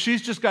knows that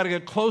she's just got to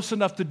get close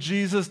enough to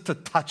Jesus to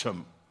touch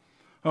him,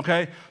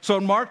 okay? So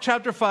in Mark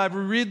chapter 5, we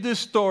read this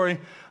story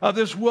of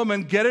this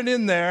woman getting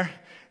in there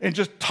and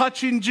just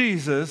touching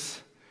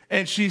Jesus,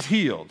 and she's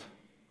healed,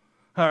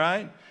 all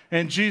right?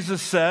 And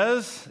Jesus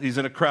says, he's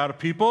in a crowd of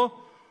people,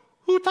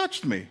 who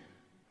touched me?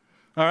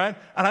 All right?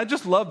 And I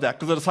just love that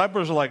because the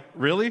disciples are like,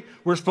 really?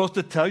 We're supposed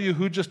to tell you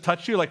who just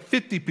touched you? Like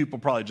 50 people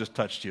probably just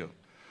touched you.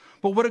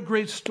 But what a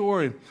great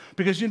story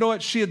because you know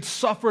what? She had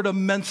suffered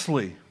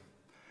immensely.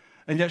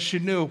 And yet she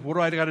knew, what do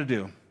I got to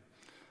do?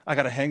 I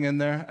got to hang in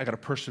there. I got to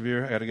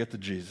persevere. I got to get to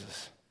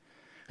Jesus.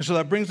 And so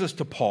that brings us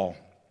to Paul.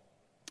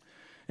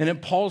 And in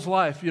Paul's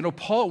life,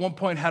 Paul at one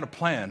point had a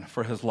plan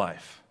for his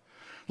life.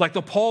 Like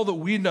the Paul that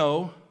we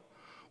know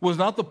was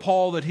not the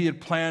Paul that he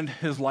had planned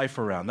his life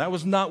around. That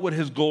was not what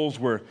his goals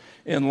were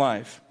in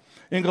life.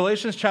 In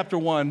Galatians chapter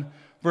 1,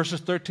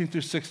 verses 13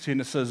 through 16,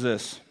 it says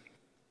this.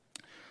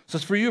 It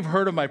says, "For you have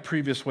heard of my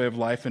previous way of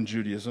life in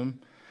Judaism,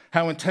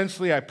 how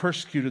intensely I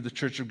persecuted the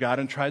church of God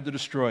and tried to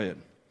destroy it.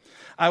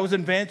 I was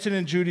advancing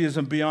in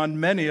Judaism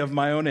beyond many of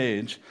my own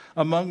age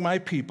among my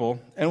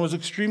people and was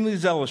extremely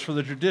zealous for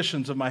the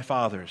traditions of my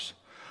fathers.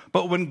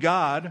 But when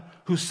God,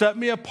 who set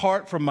me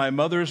apart from my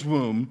mother's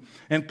womb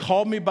and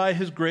called me by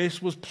his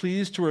grace, was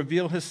pleased to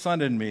reveal his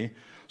Son in me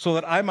so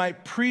that I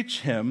might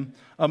preach him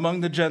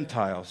among the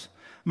Gentiles,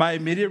 my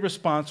immediate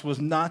response was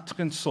not to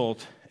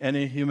consult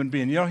any human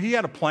being." He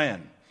had a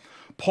plan.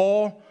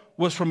 Paul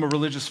was from a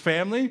religious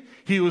family.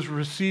 He was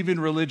receiving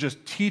religious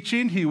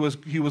teaching. He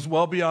was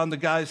well beyond the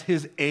guys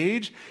his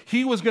age.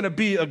 He was going to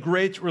be a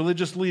great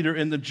religious leader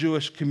in the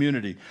Jewish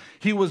community.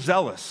 He was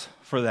zealous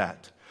for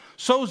that.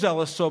 So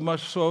zealous, so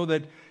much so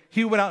that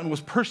he went out and was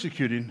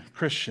persecuting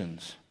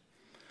Christians.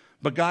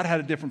 But God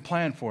had a different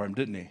plan for him,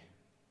 didn't he?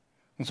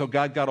 And so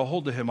God got a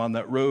hold of him on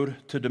that road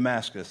to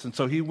Damascus. And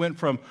so he went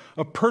from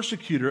a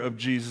persecutor of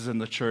Jesus and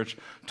the church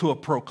to a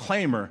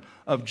proclaimer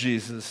of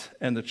Jesus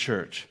and the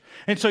church.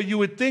 And so you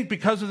would think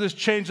because of this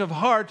change of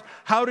heart,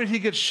 how did he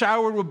get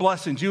showered with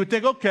blessings? You would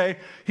think, okay,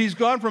 he's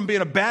gone from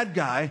being a bad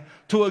guy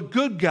to a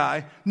good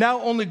guy.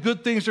 Now only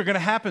good things are going to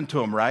happen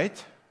to him,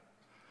 right?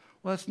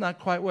 Well, that's not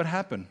quite what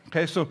happened.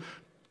 Okay, so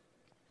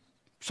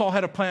Saul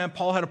had a plan,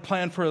 Paul had a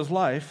plan for his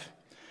life,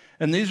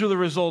 and these are the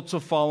results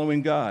of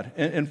following God.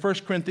 In 1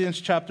 Corinthians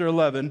chapter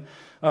 11,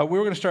 we were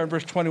going to start in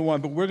verse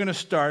 21, but we're going to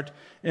start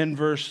in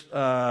verse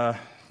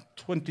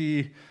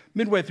 20,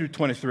 midway through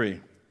 23.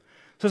 It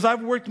says,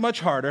 I've worked much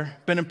harder,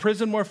 been in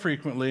prison more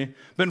frequently,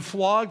 been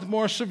flogged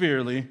more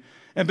severely,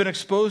 and been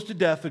exposed to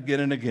death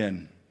again and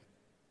again.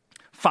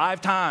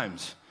 5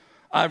 times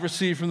I've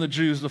received from the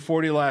Jews the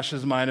 40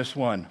 lashes minus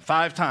 1.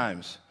 5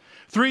 times.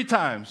 3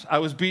 times I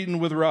was beaten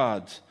with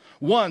rods.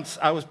 Once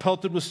I was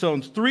pelted with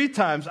stones. 3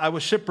 times I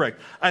was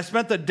shipwrecked. I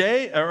spent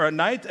a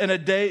night and a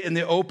day in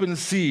the open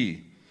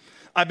sea.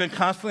 I've been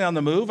constantly on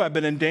the move. I've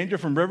been in danger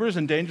from rivers,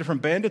 in danger from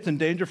bandits, in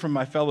danger from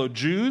my fellow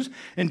Jews,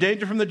 in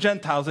danger from the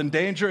Gentiles, in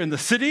danger in the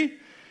city,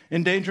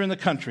 in danger in the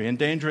country, in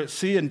danger at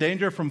sea, in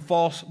danger from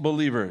false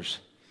believers.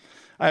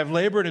 I have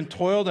labored and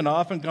toiled and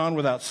often gone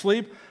without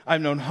sleep.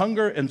 I've known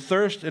hunger and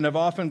thirst and have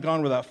often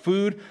gone without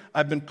food.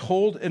 I've been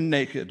cold and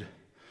naked.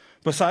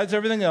 Besides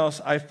everything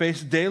else, I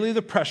face daily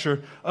the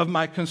pressure of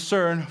my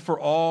concern for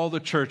all the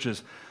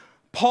churches.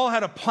 Paul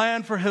had a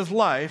plan for his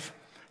life.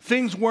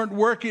 Things weren't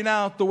working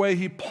out the way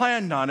he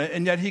planned on it,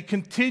 and yet he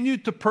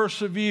continued to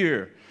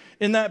persevere.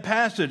 In that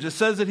passage, it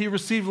says that he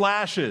received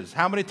lashes.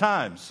 How many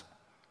times?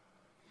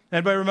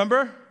 Anybody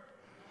remember?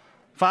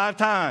 5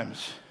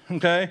 times,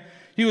 okay?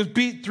 He was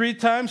beat 3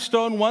 times,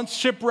 stoned once,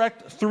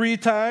 shipwrecked 3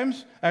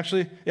 times.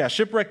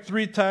 Shipwrecked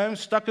 3 times,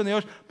 stuck in the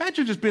ocean.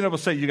 Imagine just being able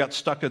to say you got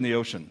stuck in the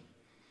ocean.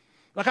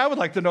 Like, I would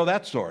like to know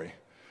that story.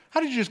 How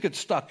did you just get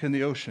stuck in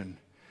the ocean?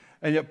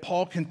 And yet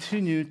Paul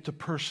continued to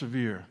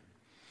persevere.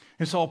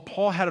 And so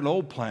Paul had an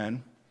old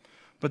plan,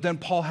 but then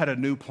Paul had a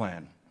new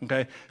plan,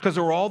 okay? Because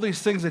there were all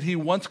these things that he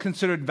once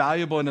considered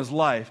valuable in his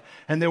life,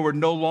 and they were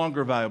no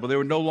longer valuable. They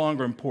were no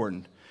longer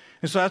important.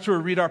 And so that's where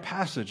we read our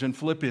passage in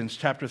Philippians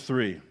chapter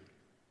 3.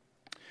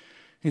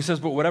 He says,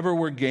 but whatever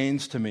were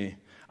gains to me,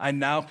 I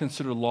now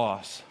consider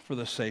loss for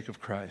the sake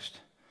of Christ.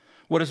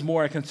 What is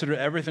more, I consider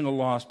everything a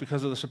loss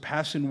because of the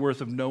surpassing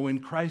worth of knowing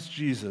Christ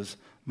Jesus,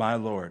 my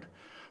Lord,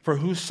 for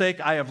whose sake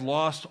I have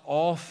lost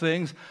all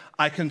things.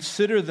 I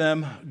consider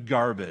them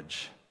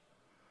garbage.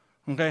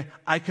 Okay?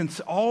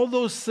 All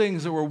those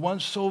things that were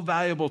once so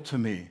valuable to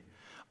me,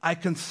 I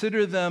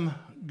consider them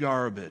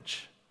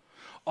garbage.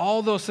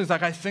 All those things,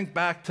 like I think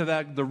back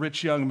to the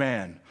rich young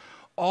man,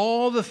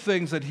 all the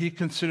things that he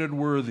considered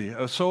worthy,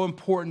 so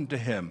important to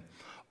him,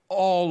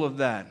 all of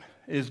that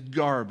is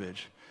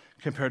garbage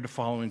compared to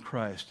following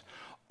Christ.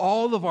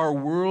 All of our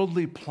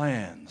worldly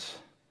plans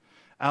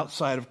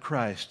outside of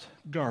Christ,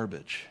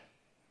 garbage.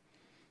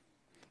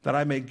 That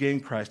I may gain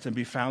Christ and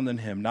be found in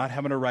him, not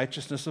having a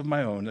righteousness of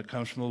my own that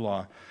comes from the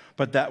law,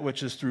 but that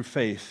which is through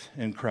faith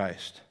in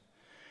Christ.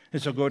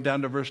 And so go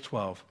down to verse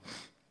 12.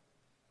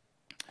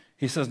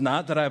 He says,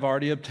 not that I've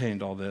already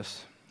obtained all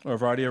this, or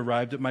have already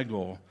arrived at my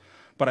goal,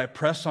 but I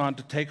press on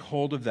to take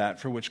hold of that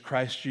for which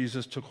Christ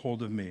Jesus took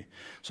hold of me.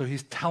 So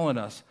he's telling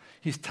us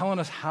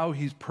how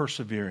he's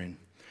persevering.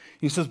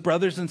 He says,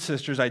 brothers and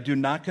sisters, I do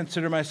not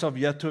consider myself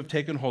yet to have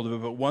taken hold of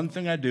it, but one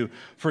thing I do,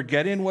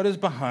 forgetting what is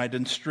behind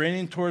and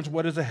straining towards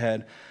what is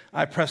ahead,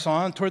 I press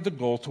on toward the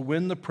goal to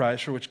win the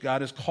prize for which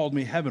God has called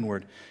me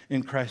heavenward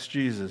in Christ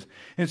Jesus.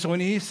 And so when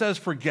he says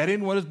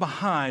forgetting what is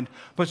behind,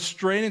 but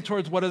straining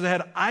towards what is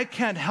ahead, I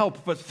can't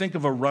help but think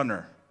of a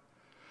runner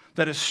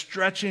that is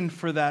stretching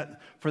for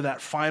that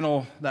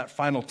final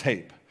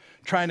tape,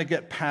 trying to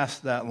get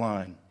past that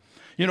line.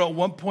 You know, at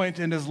one point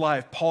in his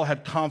life, Paul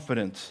had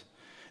confidence,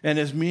 and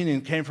his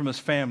meaning came from his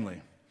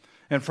family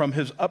and from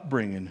his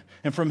upbringing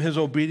and from his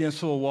obedience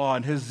to the law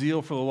and his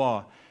zeal for the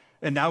law.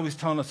 And now he's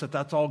telling us that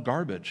that's all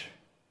garbage.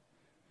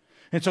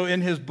 And so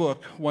in his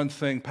book, one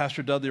thing,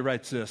 Pastor Dudley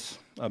writes this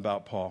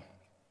about Paul.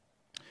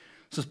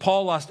 It says,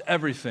 Paul lost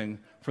everything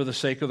for the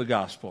sake of the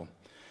gospel.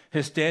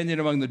 His standing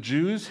among the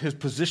Jews, his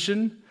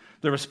position,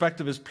 the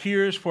respect of his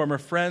peers, former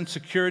friends,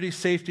 security,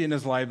 safety, and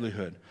his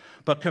livelihood.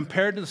 But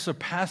compared to the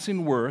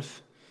surpassing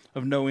worth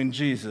of knowing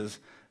Jesus,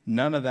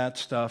 none of that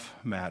stuff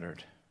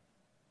mattered.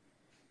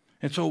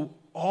 And so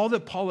all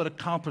that Paul had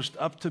accomplished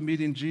up to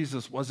meeting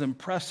Jesus was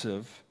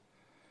impressive,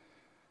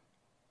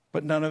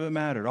 but none of it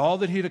mattered. All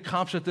that he'd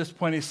accomplished at this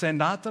point, he's saying,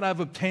 not that I've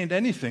obtained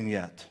anything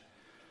yet.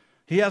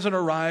 He hasn't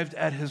arrived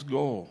at his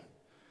goal.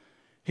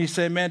 He's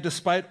saying, man,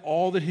 despite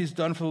all that he's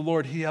done for the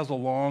Lord, he has a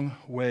long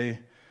way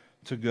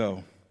to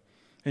go.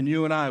 And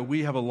you and I,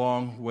 we have a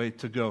long way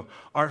to go.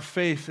 Our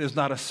faith is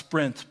not a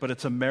sprint, but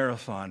it's a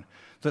marathon.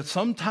 That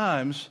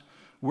sometimes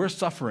we're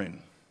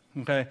suffering,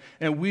 okay?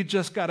 And we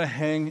just got to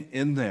hang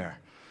in there.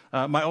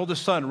 My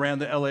oldest son ran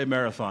the LA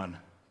Marathon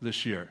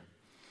this year.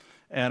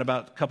 And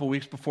about a couple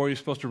weeks before he was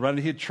supposed to run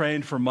it, he had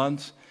trained for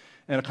months.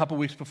 And a couple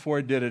weeks before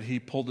he did it, he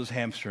pulled his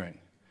hamstring.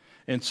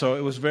 And so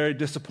it was very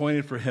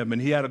disappointing for him.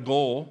 And he had a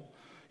goal.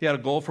 He had a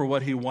goal for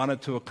what he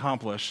wanted to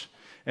accomplish.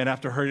 And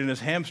after hurting his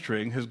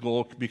hamstring, his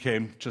goal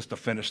became just to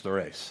finish the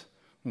race,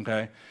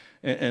 okay?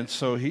 And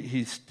so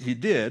he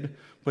did,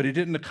 but he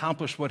didn't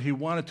accomplish what he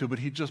wanted to, but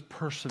he just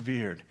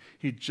persevered.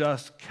 He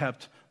just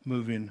kept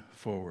moving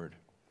forward.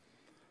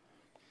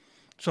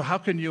 So how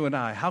can you and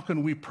I, how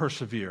can we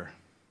persevere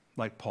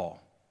like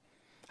Paul?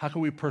 How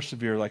can we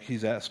persevere like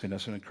he's asking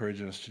us and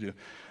encouraging us to do?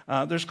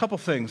 There's a couple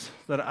things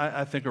that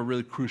I think are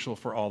really crucial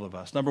for all of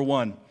us. Number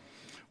one,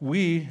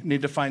 we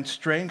need to find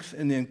strength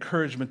in the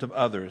encouragement of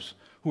others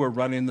who are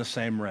running the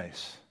same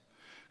race.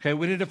 Okay,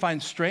 we need to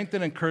find strength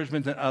and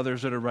encouragement in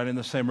others that are running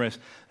the same race.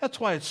 That's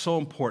why it's so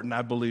important,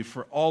 I believe,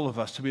 for all of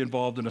us to be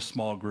involved in a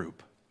small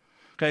group.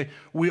 Okay,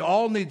 we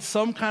all need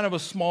some kind of a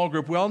small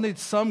group. We all need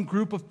some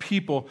group of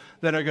people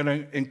that are going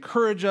to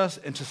encourage us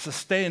and to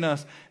sustain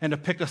us and to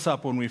pick us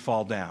up when we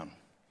fall down.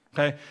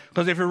 Okay,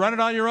 because if you're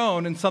running on your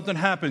own and something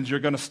happens, you're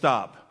going to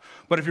stop.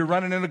 But if you're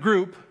running in a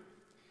group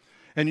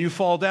and you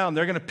fall down,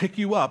 they're going to pick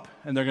you up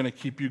and they're going to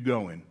keep you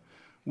going.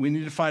 We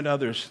need to find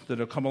others that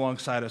will come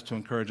alongside us to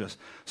encourage us.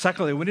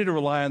 Secondly, we need to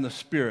rely on the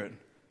Spirit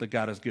that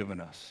God has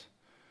given us.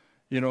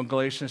 You know, in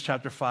Galatians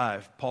chapter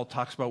 5, Paul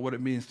talks about what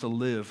it means to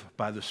live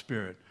by the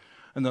Spirit.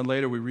 And then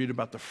later we read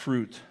about the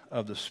fruit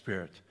of the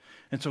Spirit.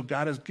 And so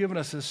God has given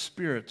us His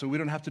Spirit so we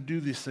don't have to do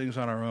these things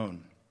on our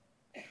own.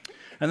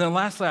 And then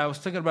lastly, I was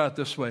thinking about it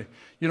this way.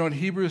 You know, in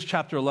Hebrews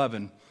chapter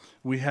 11,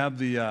 we have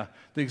the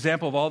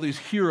example of all these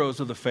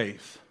heroes of the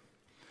faith.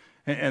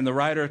 And the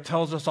writer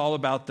tells us all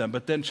about them.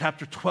 But then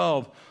chapter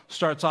 12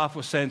 starts off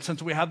with saying,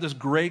 since we have this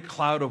great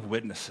cloud of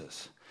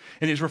witnesses.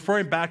 And he's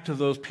referring back to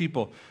those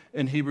people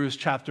in Hebrews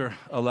chapter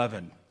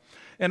 11.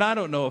 And I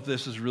don't know if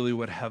this is really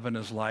what heaven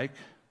is like.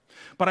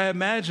 But I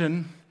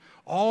imagine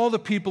all the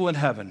people in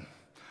heaven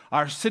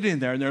are sitting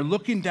there and they're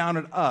looking down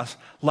at us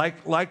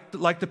like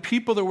the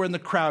people that were in the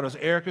crowd as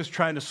Eric is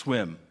trying to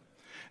swim.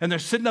 And they're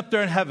sitting up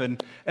there in heaven,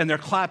 and they're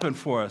clapping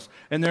for us,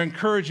 and they're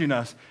encouraging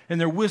us, and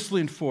they're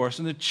whistling for us,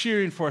 and they're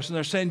cheering for us, and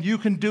they're saying, you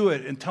can do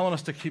it, and telling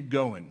us to keep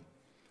going.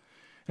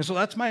 And so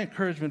that's my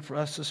encouragement for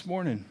us this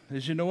morning,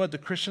 is you know what? The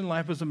Christian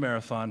life is a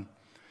marathon.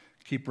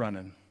 Keep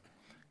running.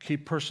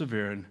 Keep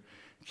persevering.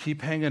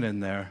 Keep hanging in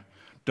there.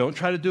 Don't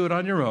try to do it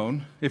on your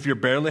own. If you're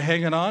barely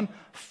hanging on,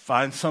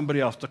 find somebody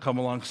else to come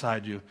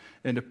alongside you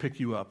and to pick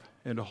you up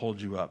and to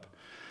hold you up.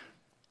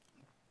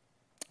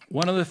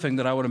 One other thing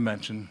that I want to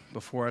mention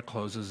before I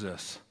close is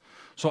this.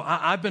 So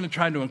I've been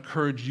trying to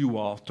encourage you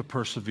all to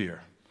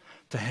persevere,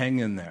 to hang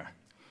in there.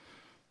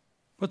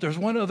 But there's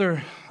one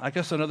other, I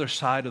guess another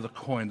side of the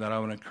coin that I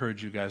want to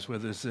encourage you guys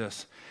with is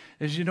this,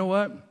 is you know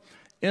what?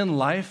 In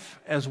life,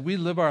 as we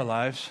live our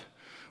lives,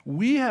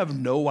 we have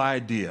no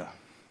idea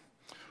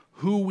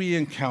who we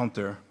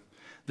encounter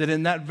that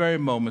in that very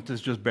moment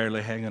is just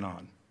barely hanging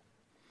on.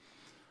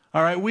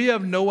 All right, we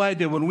have no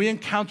idea. When we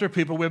encounter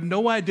people, we have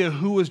no idea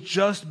who is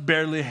just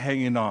barely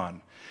hanging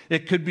on.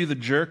 It could be the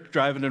jerk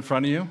driving in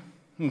front of you,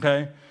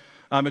 okay?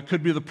 It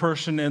could be the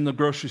person in the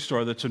grocery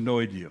store that's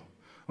annoyed you,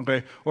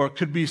 okay? Or it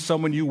could be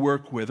someone you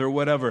work with or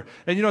whatever.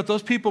 And you know what?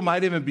 Those people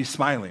might even be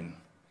smiling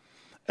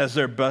as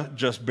they're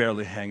just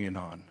barely hanging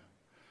on.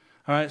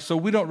 All right, so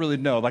we don't really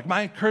know. Like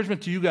my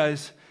encouragement to you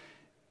guys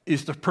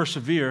is to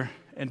persevere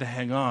and to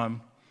hang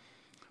on.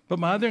 But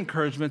my other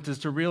encouragement is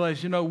to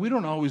realize, you know, we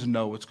don't always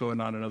know what's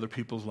going on in other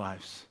people's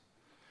lives.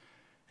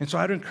 And so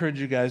I'd encourage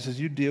you guys, as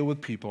you deal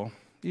with people,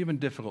 even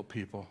difficult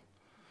people,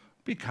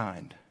 be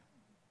kind.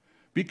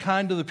 Be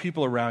kind to the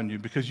people around you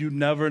because you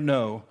never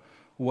know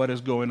what is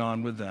going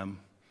on with them.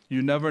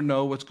 You never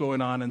know what's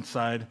going on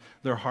inside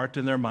their heart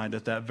and their mind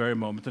at that very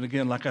moment. And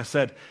again, like I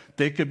said,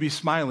 they could be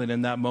smiling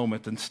in that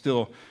moment and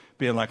still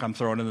being like, I'm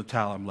throwing in the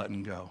towel, I'm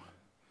letting go.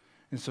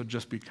 And so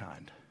just be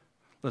kind.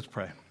 Let's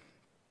pray.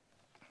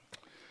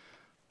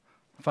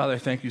 Father, I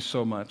thank you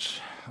so much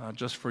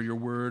just for your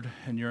word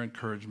and your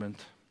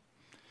encouragement.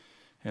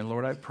 And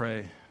Lord, I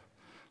pray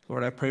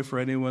for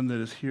anyone that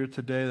is here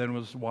today that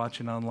was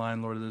watching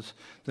online, Lord,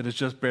 that is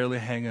just barely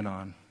hanging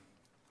on.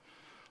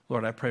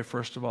 Lord, I pray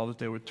first of all that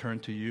they would turn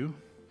to you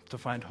to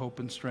find hope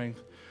and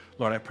strength.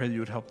 Lord, I pray that you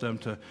would help them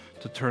to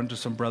turn to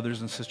some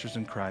brothers and sisters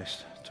in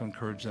Christ to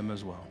encourage them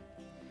as well.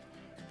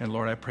 And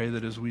Lord, I pray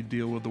that as we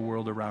deal with the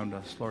world around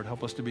us, Lord,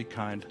 help us to be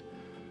kind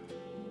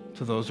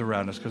to those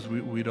around us because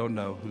we don't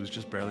know who's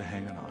just barely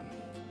hanging on.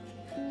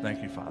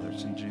 Thank you, Father.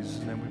 It's in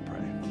Jesus' name we pray.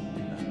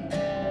 Amen.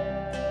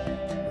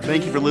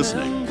 Thank you for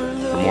listening.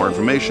 For more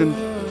information,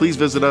 please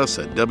visit us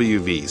at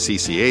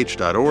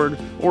wvcch.org,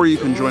 or you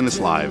can join us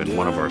live in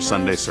one of our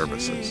Sunday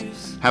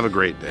services. Have a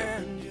great day.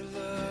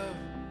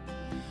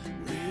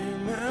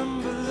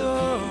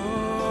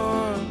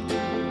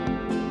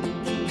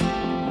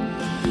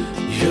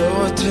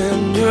 Your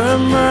tender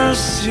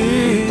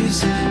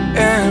mercies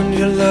and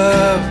your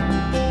love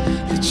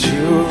that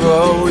you've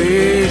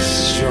always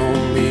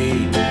shown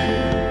me.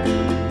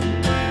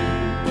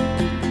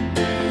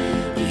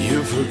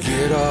 You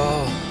forget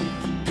all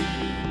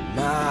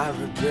my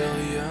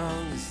rebellion.